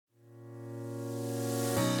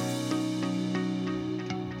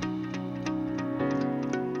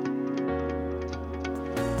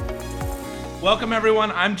Welcome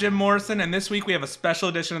everyone, I'm Jim Morrison, and this week we have a special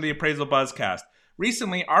edition of the Appraisal Buzzcast.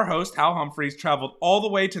 Recently, our host, Hal Humphreys, traveled all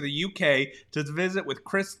the way to the UK to visit with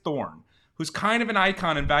Chris Thorne, who's kind of an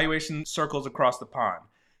icon in valuation circles across the pond.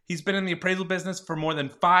 He's been in the appraisal business for more than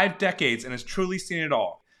 5 decades and has truly seen it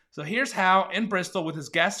all. So here's Hal in Bristol with his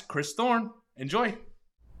guest, Chris Thorne. Enjoy.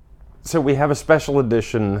 So we have a special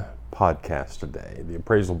edition podcast today. The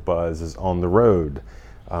Appraisal Buzz is on the road.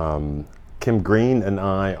 Kim Green and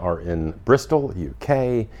I are in Bristol,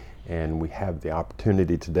 UK, and we have the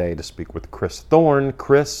opportunity today to speak with Chris Thorne.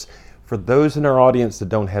 Chris, for those in our audience that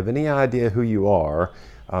don't have any idea who you are,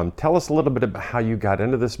 tell us a little bit about how you got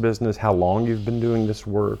into this business, how long you've been doing this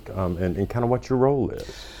work, and kind of what your role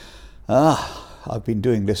is. I've been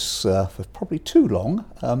doing this for probably too long.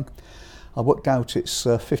 I worked out it's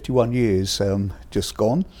 51 years just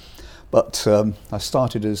gone, but I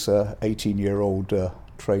started as an 18-year-old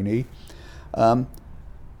trainee.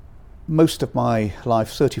 Most of my life,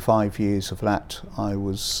 35 years of that, I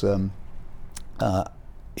was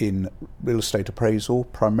in real estate appraisal,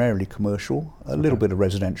 primarily commercial, a little bit of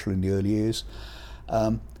residential in the early years.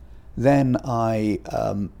 Then I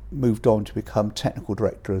moved on to become technical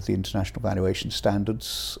director of the International Valuation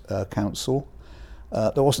Standards Council.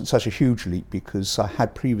 There wasn't such a huge leap because I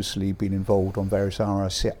had previously been involved on various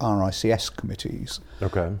RICS committees.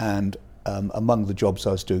 Okay. And among the jobs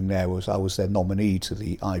I was doing there was I was their nominee to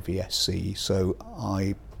the IVSC, so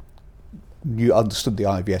I understood the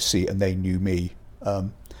IVSC and they knew me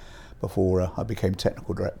before I became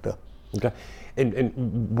technical director. Okay,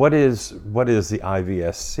 and what is the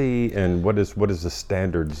IVSC and what is the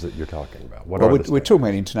standards that you're talking about? We're talking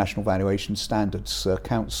about the International Valuation Standards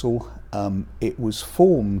Council. It was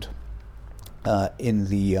formed in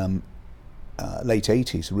the late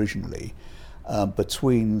 80s originally.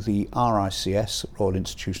 Between the RICS, Royal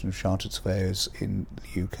Institution of Chartered Surveyors in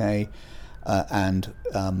the UK, and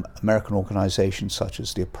American organisations such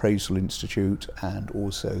as the Appraisal Institute and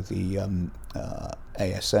also the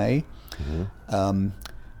ASA. Mm-hmm.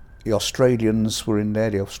 The Australians were in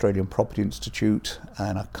there, the Australian Property Institute,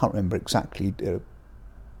 and I can't remember exactly,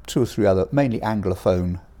 2 or 3 other, mainly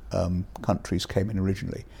Anglophone countries came in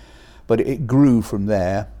originally. But it grew from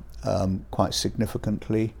there quite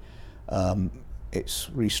significantly. It's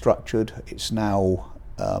restructured. It's now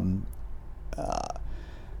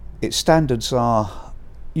its standards are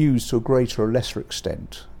used to a greater or lesser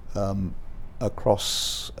extent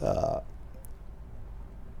across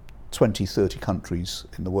 20, 30 countries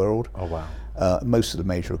in the world. Oh wow! Most of the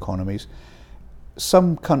major economies.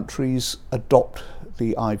 Some countries adopt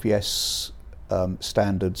the IVS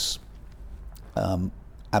standards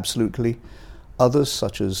absolutely. Others,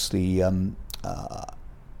 such as the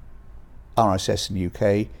RICS in the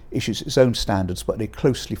UK, issues its own standards, but they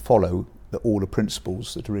closely follow all the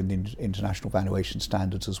principles that are in the International Valuation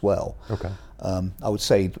Standards as well. Okay. I would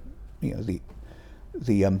say,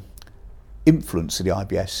 the influence of the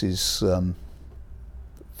IVS is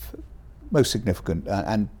most significant,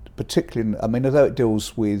 and particularly, although it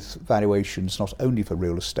deals with valuations not only for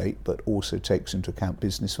real estate, but also takes into account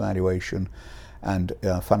business valuation and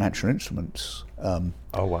financial instruments.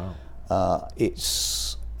 Oh wow!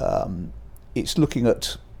 It's looking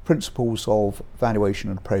at principles of valuation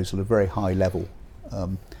and appraisal at a very high level.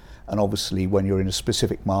 And obviously when you're in a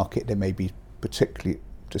specific market, there may be particularly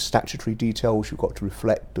the statutory details you've got to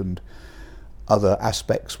reflect and other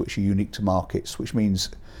aspects which are unique to markets, which means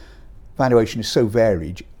valuation is so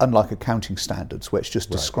varied, unlike accounting standards where it's just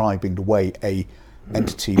describing the way a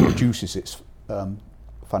entity produces its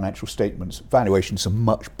financial statements. Valuation is a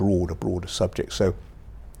much broader subject. So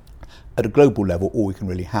at a global level, all we can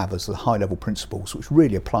really have is the high-level principles, which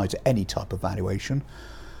really apply to any type of valuation.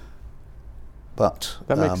 But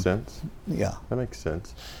that makes sense. Yeah, that makes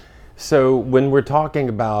sense. So when we're talking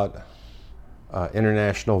about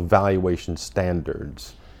international valuation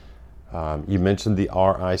standards, you mentioned the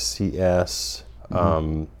RICS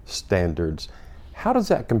standards. How does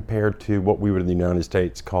that compare to what we would in the United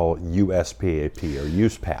States call USPAP or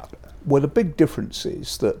USPAP? Well, the big difference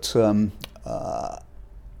is that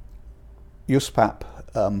USPAP,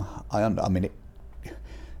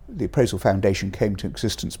 the Appraisal Foundation came to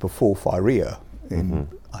existence before FIREA in,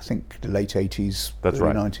 I think, the late 80s, That's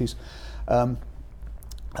early right. 90s.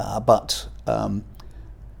 But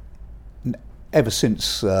ever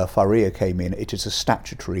since FIREA came in, it is a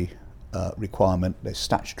statutory requirement. There's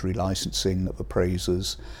statutory licensing of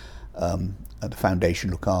appraisers. And the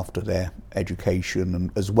foundation look after their education,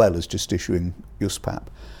 and as well as just issuing USPAP.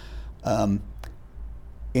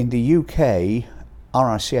 In the UK,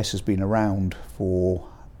 RICS has been around for,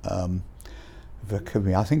 I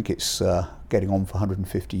think it's getting on for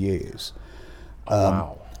 150 years.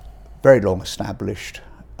 Wow. Very long established.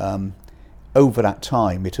 Over that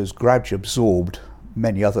time, it has gradually absorbed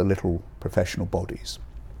many other little professional bodies.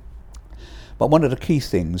 But one of the key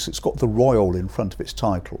things, it's got the royal in front of its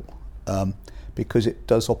title, because it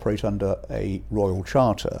does operate under a royal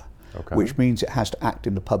charter, which means it has to act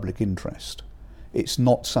in the public interest. It's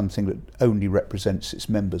not something that only represents its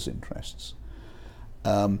members' interests.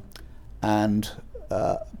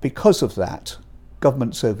 Because of that,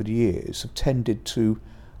 governments over the years have tended to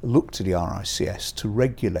look to the RICS to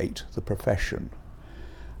regulate the profession.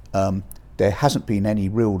 There hasn't been any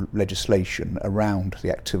real legislation around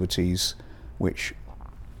the activities which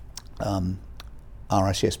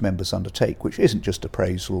RICS members undertake, which isn't just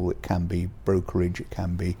appraisal, it can be brokerage, it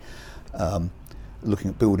can be looking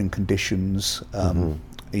at building conditions,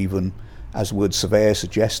 even, as the word surveyor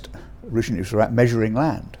suggests, originally it was about measuring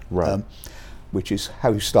land, which is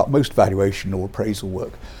how you start most valuation or appraisal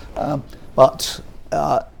work. But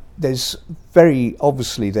there's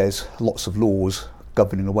lots of laws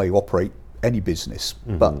governing the way you operate any business,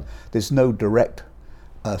 but there's no direct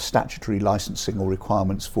statutory licensing or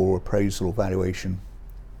requirements for appraisal or valuation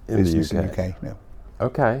business in the UK. No.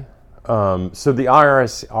 Okay. So the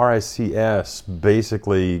RICS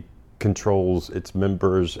basically controls its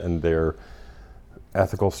members and their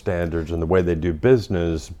ethical standards and the way they do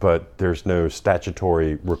business, but there's no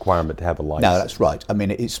statutory requirement to have a license. No, that's right. I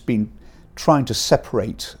mean, it's been trying to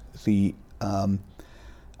separate the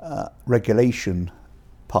regulation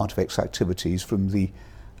part of its activities from the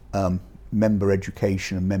member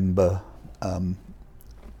education and member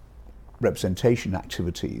representation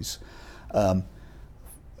activities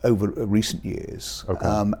over recent years.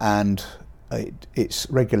 And its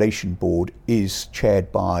regulation board is chaired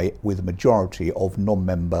with a majority of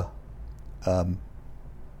non-member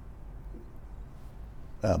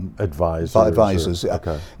advisors.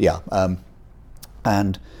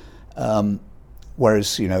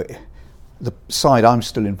 Whereas, the side I'm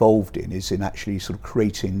still involved in is in actually sort of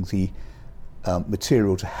creating the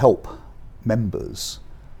material to help members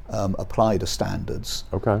apply the standards.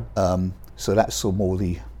 So that's sort of more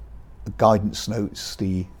the guidance notes,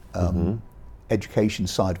 the education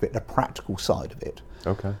side of it, the practical side of it.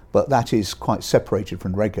 But that is quite separated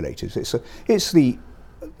from regulators. It's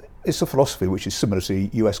a philosophy which is similar to the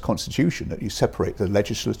US Constitution, that you separate the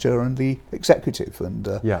legislature and the executive, and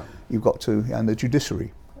you've got to, and the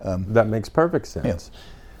judiciary. That makes perfect sense.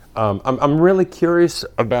 I'm really curious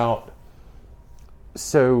about,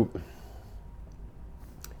 so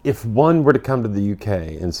if one were to come to the UK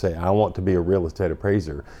and say, I want to be a real estate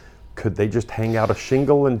appraiser, could they just hang out a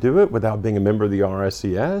shingle and do it without being a member of the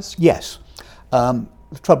RICS? Yes. The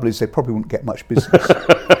trouble is they probably wouldn't get much business.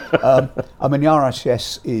 I mean, the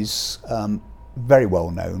RICS is very well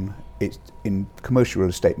known. It, in commercial real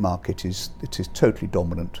estate market, it is totally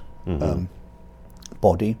dominant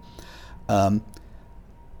body.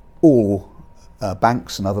 All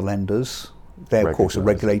banks and other lenders, they of course are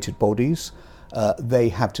regulated bodies. They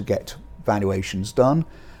have to get valuations done.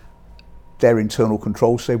 Their internal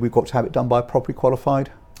controls say we've got to have it done by a properly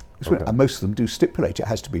qualified, and most of them do stipulate it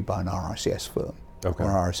has to be by an RICS firm or an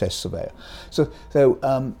RICS surveyor. So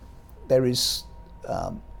there is,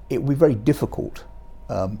 it will be very difficult.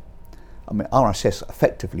 I mean, RICS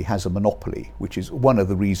effectively has a monopoly, which is one of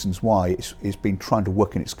the reasons why it's been trying to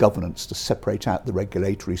work in its governance to separate out the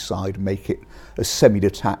regulatory side, make it as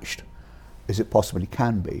semi-detached as it possibly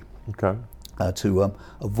can be. To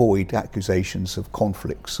avoid accusations of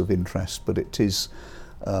conflicts of interest, but it is,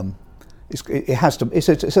 it's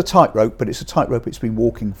a tightrope, but it's a tightrope it's been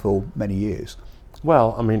walking for many years.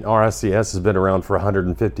 Well, I mean, RICS has been around for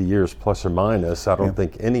 150 years, plus or minus. I don't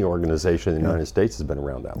think any organization in the United States has been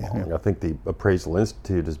around that long. I think the Appraisal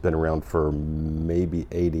Institute has been around for maybe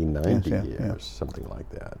 80, 90 years, something like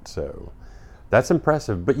that. So that's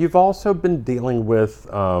impressive. But you've also been dealing with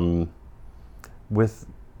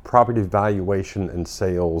property valuation and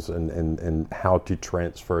sales and how to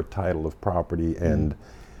transfer a title of property and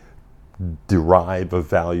derive a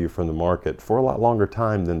value from the market for a lot longer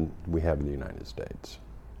time than we have in the United States.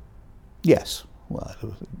 Yes. Well,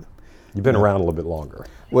 you've been around a little bit longer.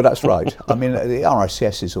 Well, that's right. I mean, the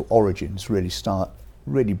RICS's origins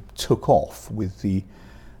really took off with the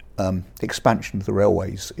expansion of the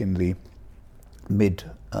railways in the mid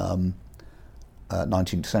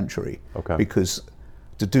 19th century. Because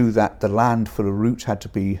to do that, the land for the route had to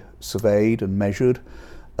be surveyed and measured.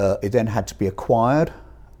 It then had to be acquired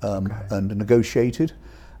and negotiated.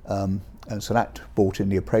 And so that brought in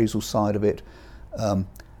the appraisal side of it.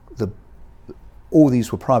 All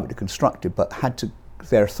these were privately constructed, but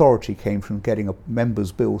their authority came from getting a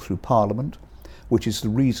member's bill through Parliament, which is the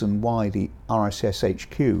reason why the RICS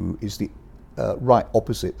HQ is the right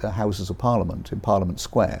opposite the Houses of Parliament in Parliament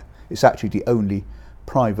Square. It's actually the only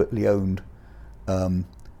privately owned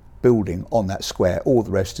building on that square. All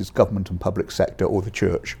the rest is government and public sector or the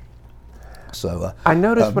church. So I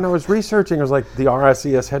noticed when I was researching, I was like, the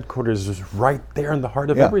RICS headquarters is right there in the heart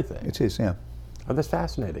of everything. It is, yeah. Oh, that's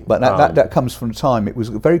fascinating. But that comes from a time, it was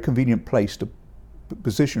a very convenient place to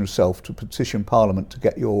position yourself, to petition Parliament to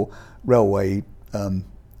get your railway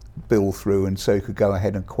bill through, and so you could go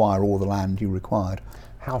ahead and acquire all the land you required.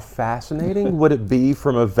 How fascinating would it be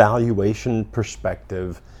from a valuation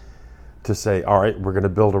perspective to say, all right, we're going to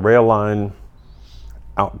build a rail line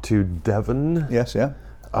out to Devon. Yes, yeah.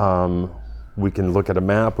 We can look at a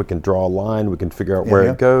map, we can draw a line, we can figure out where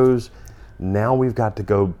it goes. Now we've got to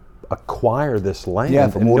go acquire this land. Yeah,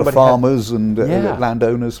 from all the farmers and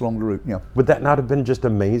landowners along the route. Yeah. Would that not have been just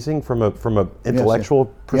amazing from a intellectual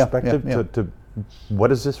perspective to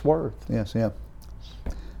what is this worth? Yes, yeah.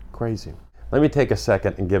 Crazy. Let me take a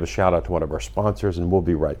second and give a shout out to one of our sponsors, and we'll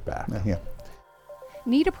be right back. Yeah.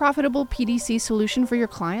 Need a profitable PDC solution for your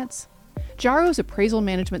clients? Jaro's appraisal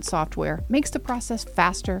management software makes the process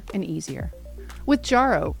faster and easier. With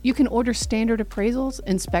Jaro, you can order standard appraisals,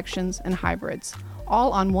 inspections, and hybrids,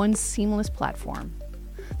 all on one seamless platform.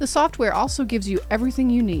 The software also gives you everything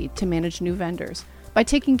you need to manage new vendors by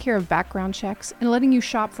taking care of background checks and letting you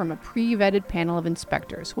shop from a pre-vetted panel of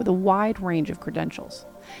inspectors with a wide range of credentials.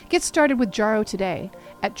 Get started with Jaro today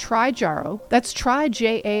at tryjaro, that's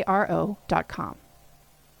tryjaro.com.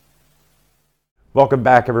 Welcome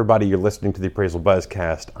back, everybody. You're listening to the Appraisal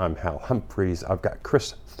Buzzcast. I'm Hal Humphreys. I've got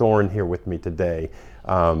Chris Thorne here with me today.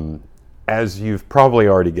 As you've probably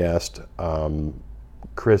already guessed,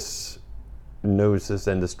 Chris knows this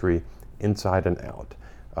industry inside and out.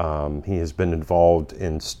 He has been involved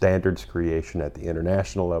in standards creation at the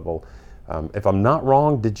international level. If I'm not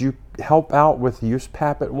wrong, did you help out with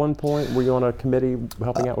USPAP at one point? Were you on a committee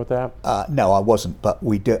helping out with that? No, I wasn't, but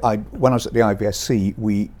we did. When I was at the IVSC,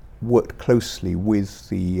 we worked closely with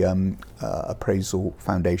the Appraisal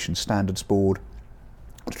Foundation Standards Board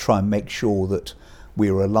to try and make sure that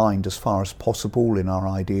we were aligned as far as possible in our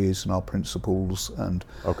ideas and our principles. And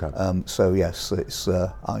so yes, it's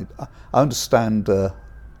I understand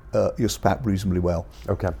USPAP reasonably well.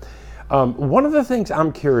 Okay. One of the things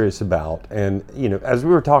I'm curious about, and as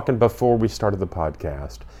we were talking before we started the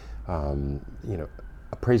podcast,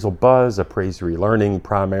 Appraisal Buzz, Appraisery Learning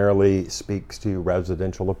primarily speaks to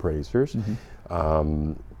residential appraisers.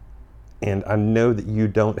 Mm-hmm. And I know that you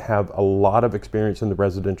don't have a lot of experience in the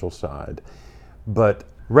residential side, but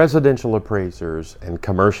residential appraisers and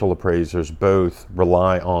commercial appraisers both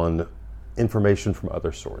rely on information from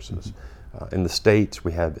other sources. Mm-hmm. In the States,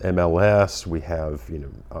 we have MLS, we have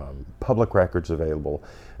public records available,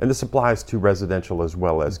 and this applies to residential as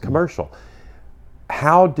well as commercial.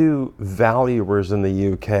 How do valuers in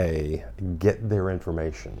the UK get their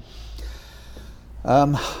information?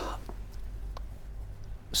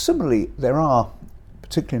 Similarly, there are,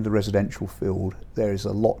 particularly in the residential field, there is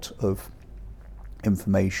a lot of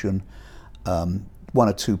information. One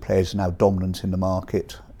or two players are now dominant in the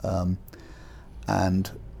market, and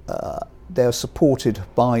they're supported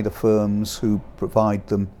by the firms who provide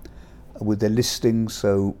them with their listings.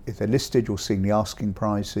 So if they're listed, you're seeing the asking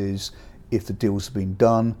prices. If the deals have been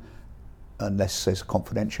done, unless there's a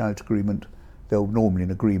confidentiality agreement, they'll normally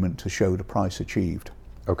an agreement to show the price achieved.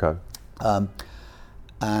 Okay.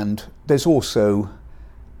 And there's also,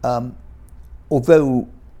 although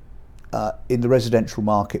in the residential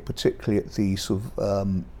market, particularly at the sort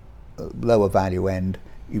of lower value end,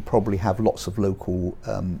 you probably have lots of local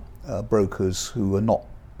brokers who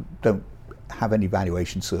don't have any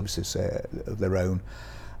valuation services of their own,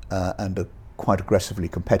 and are quite aggressively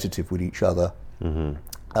competitive with each other.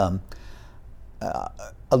 Mm-hmm.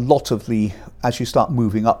 A lot of as you start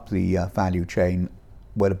moving up the value chain,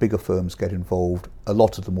 where the bigger firms get involved, a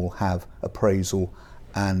lot of them will have appraisal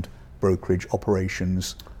and brokerage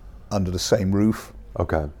operations under the same roof.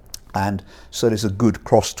 Okay. And so there's a good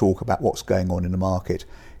crosstalk about what's going on in the market.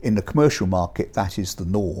 In the commercial market, that is the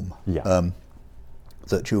norm. Yeah.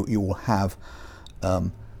 That you will have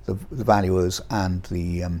the valuers and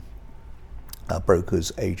the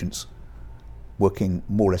brokers, agents working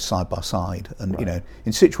more or less side by side. And Right.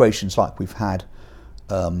 In situations like we've had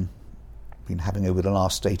been having over the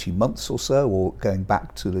last 18 months or so, or going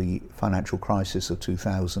back to the financial crisis of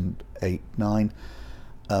 2008-9,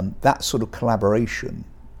 that sort of collaboration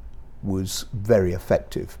was very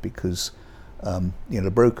effective because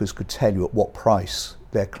the brokers could tell you at what price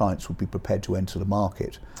their clients would be prepared to enter the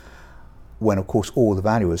market, when of course all the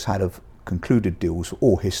valuers had concluded deals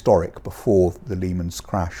or historic before the Lehman's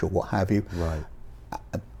crash or what have you, Right.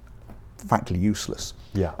 Frankly useless.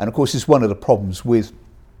 Yeah. And of course, it's one of the problems with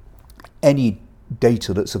any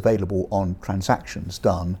data that's available on transactions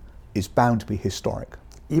done is bound to be historic.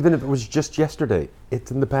 Even if it was just yesterday,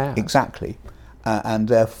 it's in the past. Exactly. And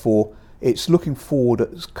therefore, it's looking forward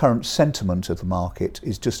at current sentiment of the market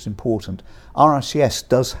is just important. RICS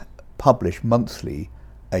does publish monthly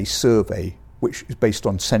a survey which is based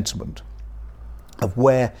on sentiment of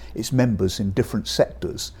where its members in different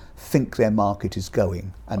sectors think their market is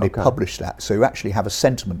going, and they publish that. So you actually have a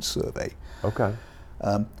sentiment survey. Okay.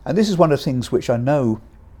 And this is one of the things which I know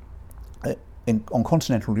on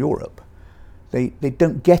continental Europe, they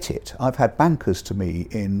don't get it. I've had bankers to me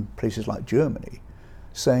in places like Germany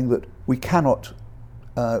saying that we cannot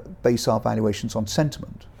base our valuations on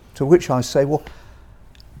sentiment, to which I say, well,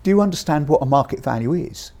 do you understand what a market value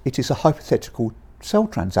is? It is a hypothetical sell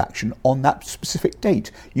transaction on that specific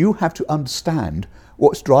date. You have to understand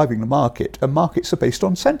what's driving the market, and markets are based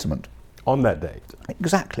on sentiment. On that date.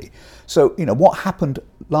 Exactly. So, what happened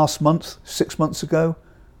last month, 6 months ago,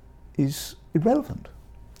 is irrelevant.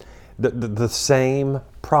 The same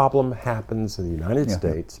problem happens in the United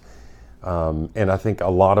States, and I think a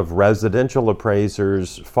lot of residential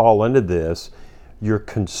appraisers fall into this. You're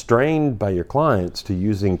constrained by your clients to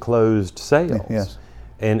using closed sales. Yes.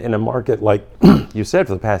 And in a market like you said,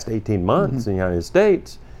 for the past 18 months in the United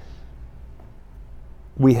States,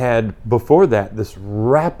 we had before that this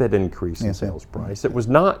rapid increase in sales price. It was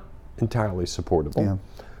not entirely supportable.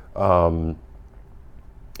 And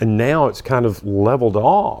now it's kind of leveled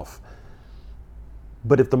off.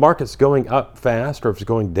 But if the market's going up fast or if it's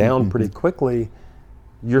going down pretty quickly,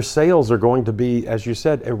 your sales are going to be, as you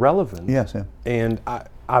said, irrelevant. Yes. And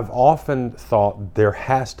I've often thought there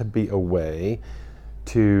has to be a way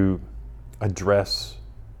to address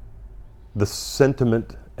the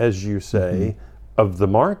sentiment, as you say, of the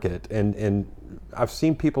market. And I've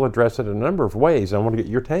seen people address it in a number of ways. I want to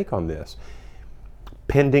get your take on this.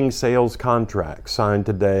 Pending sales contracts signed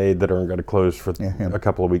today that are going to close for a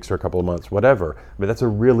couple of weeks or a couple of months, whatever. I mean, that's a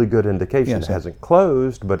really good indication. It hasn't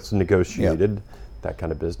closed, but it's negotiated, that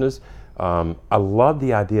kind of business. I love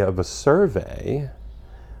the idea of a survey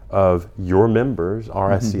of your members,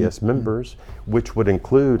 RICS members, which would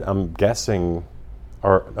include, I'm guessing,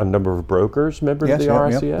 are a number of brokers members of the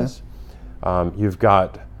RICS. You've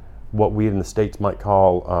got what we in the States might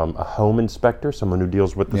call a home inspector, someone who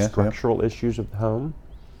deals with the structural issues of the home.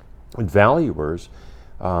 And valuers,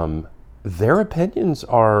 their opinions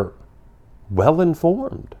are well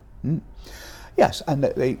informed. Yes, and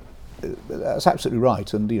that's absolutely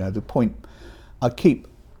right. And the point I keep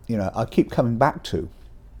coming back to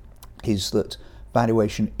is that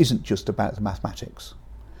valuation isn't just about the mathematics.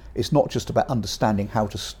 It's not just about understanding how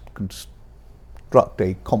to construct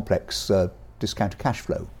a complex discounted cash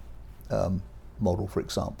flow model, for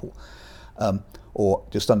example, or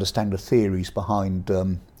just understand the theories behind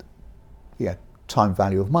time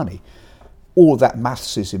value of money. All that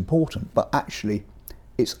maths is important, but actually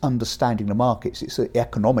it's understanding the markets, it's the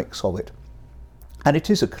economics of it. And it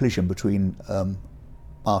is a collision between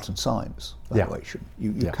art and science, valuation.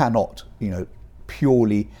 You cannot,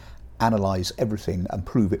 purely analyse everything and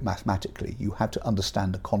prove it mathematically. You have to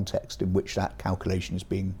understand the context in which that calculation is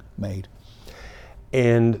being made.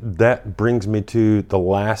 And that brings me to the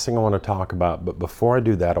last thing I want to talk about. But before I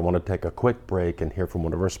do that, I want to take a quick break and hear from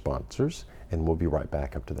one of our sponsors, and we'll be right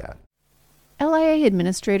back up to that. LIA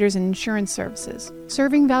Administrators and Insurance Services,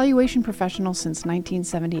 serving valuation professionals since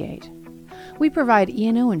 1978. We provide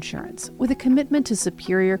E&O insurance with a commitment to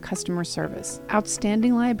superior customer service,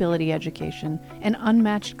 outstanding liability education, and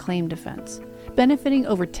unmatched claim defense, benefiting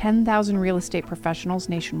over 10,000 real estate professionals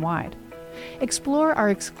nationwide. Explore our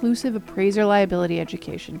exclusive appraiser liability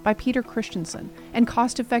education by Peter Christensen and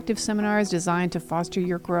cost-effective seminars designed to foster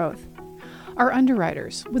your growth. Our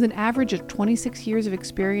underwriters, with an average of 26 years of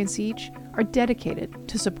experience each, are dedicated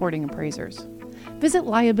to supporting appraisers. Visit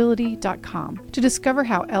liability.com to discover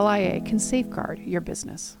how LIA can safeguard your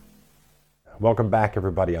business. Welcome back,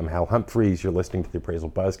 everybody. I'm Hal Humphreys. You're listening to the Appraisal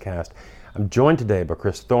Buzzcast. I'm joined today by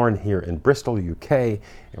Chris Thorne here in Bristol, UK, and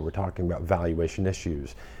we're talking about valuation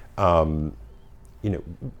issues. We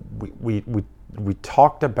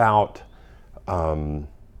talked about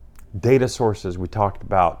data sources. We talked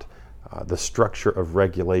about the structure of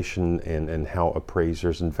regulation and how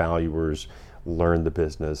appraisers and valuers learn the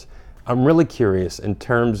business. I'm really curious in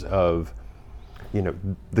terms of,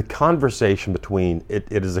 the conversation between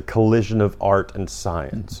it is a collision of art and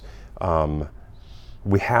science.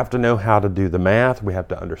 We have to know how to do the math. We have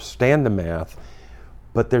to understand the math.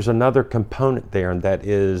 But there's another component there, and that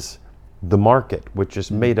is the market, which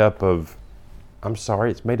is made up of,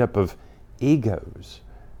 it's made up of egos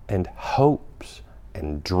and hopes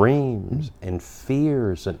and dreams and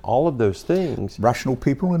fears and all of those things. Rational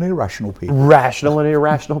people and irrational people. Rational and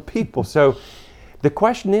irrational people. So the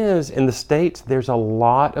question is, in the States, there's a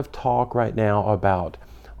lot of talk right now about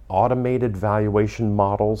automated valuation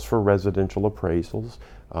models for residential appraisals.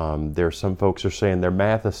 There's some folks are saying their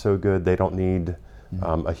math is so good they don't need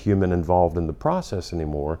a human involved in the process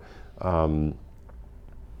anymore. I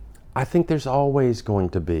think there's always going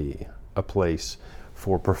to be a place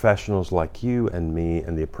for professionals like you and me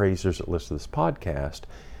and the appraisers that listen to this podcast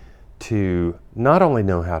to not only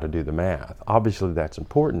know how to do the math, obviously that's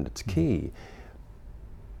important, it's key,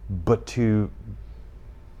 but to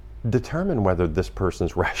determine whether this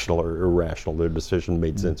person's rational or irrational, their decision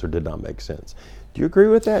made sense or did not make sense. Do you agree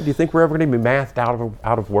with that? Do you think we're ever going to be mathed out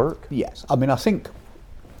of work? Yes. I mean, I think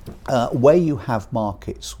where you have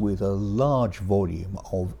markets with a large volume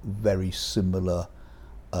of very similar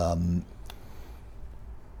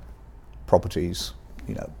properties,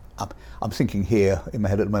 I'm thinking here in my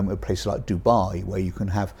head at the moment of places like Dubai, where you can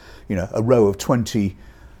have, a row of 20,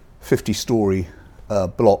 50-story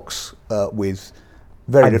blocks with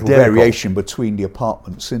very little variation between the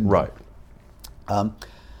apartments in them. Right.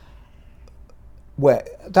 Where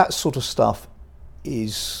that sort of stuff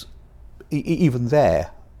is, even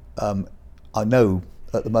there, I know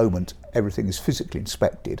at the moment everything is physically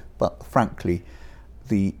inspected, but frankly,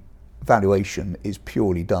 the valuation is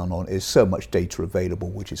purely done on, is so much data available,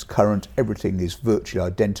 which is current, everything is virtually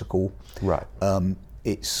identical. Right.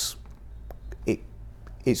 It's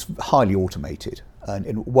highly automated.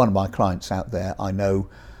 And one of my clients out there, I know,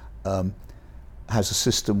 has a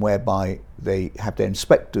system whereby they have their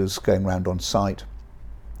inspectors going around on site.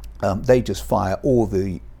 They just fire all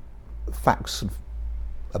the facts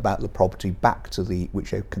about the property back to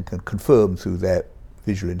which they can confirm through their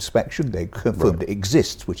visual inspection. They confirm that it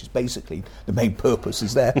exists, which is basically the main purpose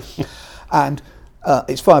is there. And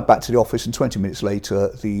it's fired back to the office, and 20 minutes later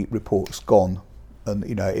the report's gone. And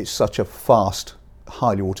it's such a fast,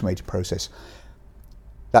 highly automated process.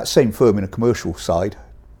 That same firm in a commercial side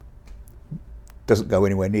doesn't go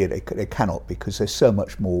anywhere near. They cannot, because there's so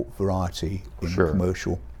much more variety in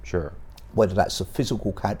commercial. Sure. Whether that's the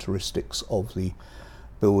physical characteristics of the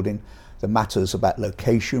building, the matters about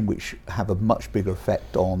location, which have a much bigger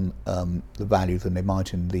effect on the value than they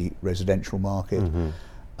might in the residential market.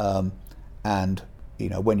 And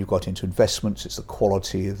when you got into investments, it's the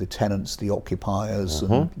quality of the tenants, the occupiers,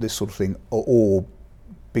 and this sort of thing are all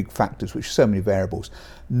big factors, which are so many variables.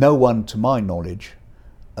 No one, to my knowledge,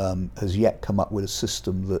 has yet come up with a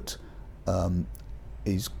system that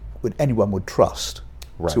anyone would trust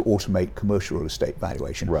to automate commercial real estate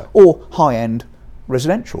valuation, or high-end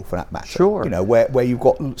residential, for that matter. Sure. Where you've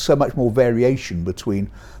got so much more variation between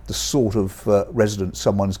the sort of residence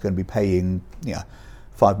someone's going to be paying,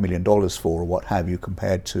 $5 million for, or what have you,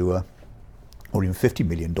 compared to, or even $50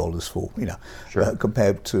 million for,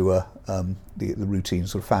 compared to the routine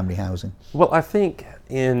sort of family housing. Well, I think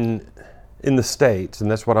in the States,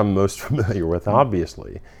 and that's what I'm most familiar with,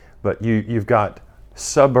 obviously, but you've got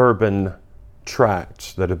suburban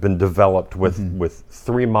tracts that have been developed with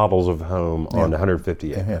 3 models of home on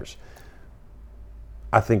 150 acres.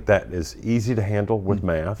 I think that is easy to handle with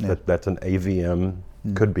math. That's an AVM,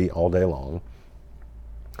 could be all day long.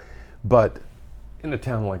 But in a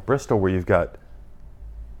town like Bristol, where you've got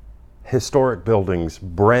historic buildings,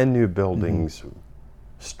 brand new buildings,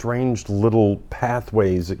 strange little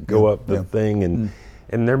pathways that go up the thing,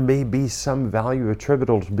 and there may be some value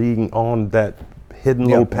attributable to being on that hidden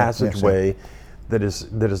little passageway that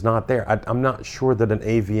is not there. I'm not sure that an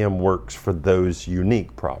AVM works for those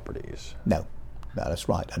unique properties. No, that's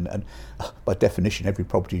right. And by definition, every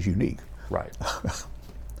property is unique. Right.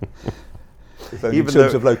 In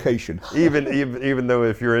terms of location. even though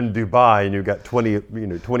if you're in Dubai and you've got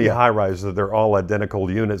 20 high-rises, they're all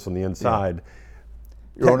identical units on the inside.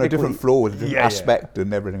 You're on a different floor with a different aspect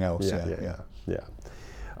and everything else.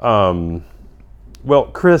 Well,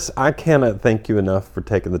 Chris, I cannot thank you enough for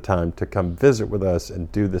taking the time to come visit with us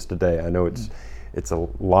and do this today. I know it's a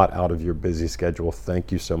lot out of your busy schedule.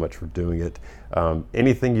 Thank you so much for doing it.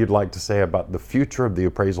 Anything you'd like to say about the future of the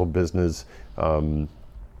appraisal business?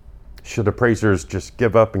 Should appraisers just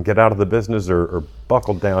give up and get out of the business, or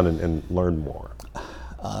buckle down and learn more?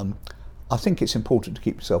 I think it's important to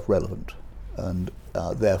keep yourself relevant, and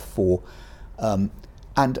therefore,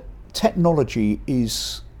 and technology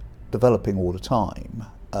is developing all the time,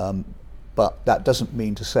 but that doesn't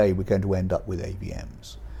mean to say we're going to end up with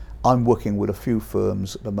AVMs. I'm working with a few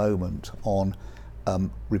firms at the moment on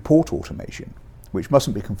report automation, which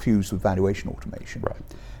mustn't be confused with valuation automation. Right.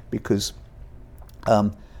 Because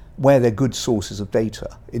where they're good sources of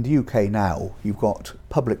data, in the UK now, you've got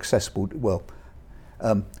public accessible,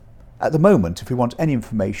 at the moment, if you want any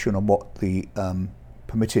information on what the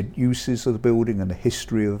permitted uses of the building and the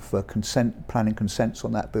history of planning consents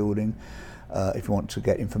on that building, if you want to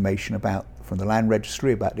get information from the land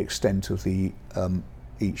registry about the extent of the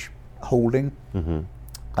each holding,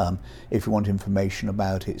 if you want information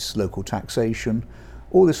about its local taxation,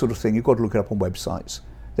 all this sort of thing, you've got to look it up on websites.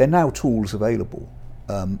 There are now tools available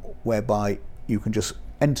whereby you can just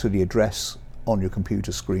enter the address on your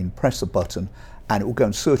computer screen, press a button, and it will go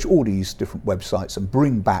and search all these different websites and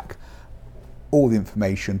bring back all the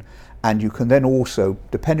information. And you can then also,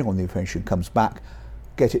 depending on the information that comes back,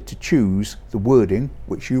 get it to choose the wording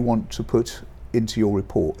which you want to put into your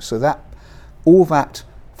report. So that all that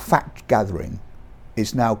fact gathering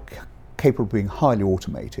is now capable of being highly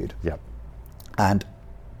automated. Yep. And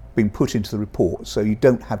being put into the report, so you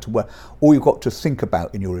don't have to worry. All you've got to think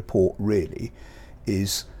about in your report really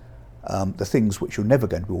is the things which you're never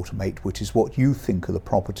going to automate, which is what you think of the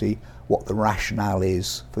property, what the rationale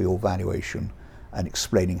is for your valuation, and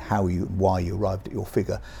explaining how you and why you arrived at your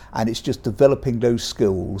figure. And it's just developing those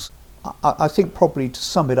skills. I think probably to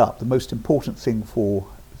sum it up, the most important thing for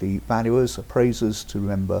the valuers, appraisers to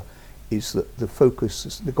remember is that the focus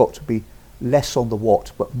has got to be less on the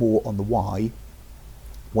what but more on the why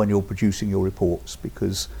when you're producing your reports,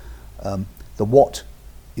 because the what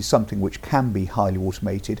is something which can be highly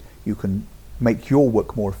automated. You can make your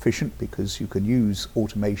work more efficient because you can use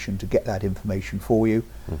automation to get that information for you,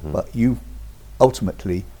 but you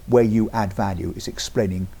ultimately, where you add value is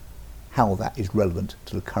explaining how that is relevant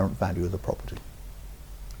to the current value of the property.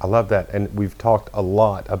 I love that, and we've talked a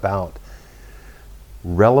lot about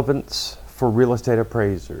relevance for real estate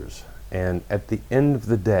appraisers, and at the end of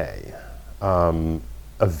the day,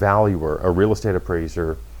 a valuer, a real estate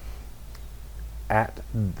appraiser, at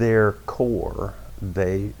their core,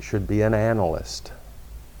 they should be an analyst.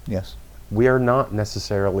 Yes. We are not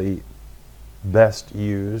necessarily best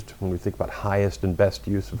used when we think about highest and best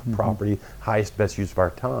use of property, highest best use of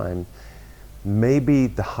our time. Maybe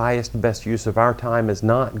the highest best use of our time is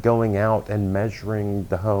not going out and measuring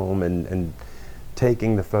the home and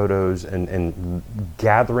taking the photos and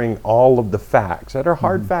gathering all of the facts that are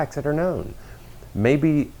hard facts that are known.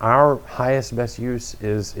 Maybe our highest best use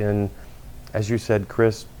is in, as you said,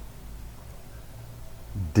 Chris,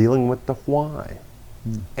 dealing with the why,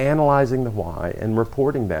 analyzing the why and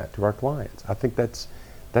reporting that to our clients. I think that's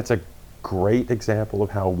a great example of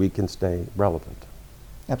how we can stay relevant.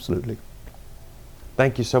 Absolutely.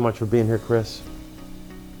 Thank you so much for being here, Chris.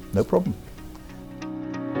 No problem.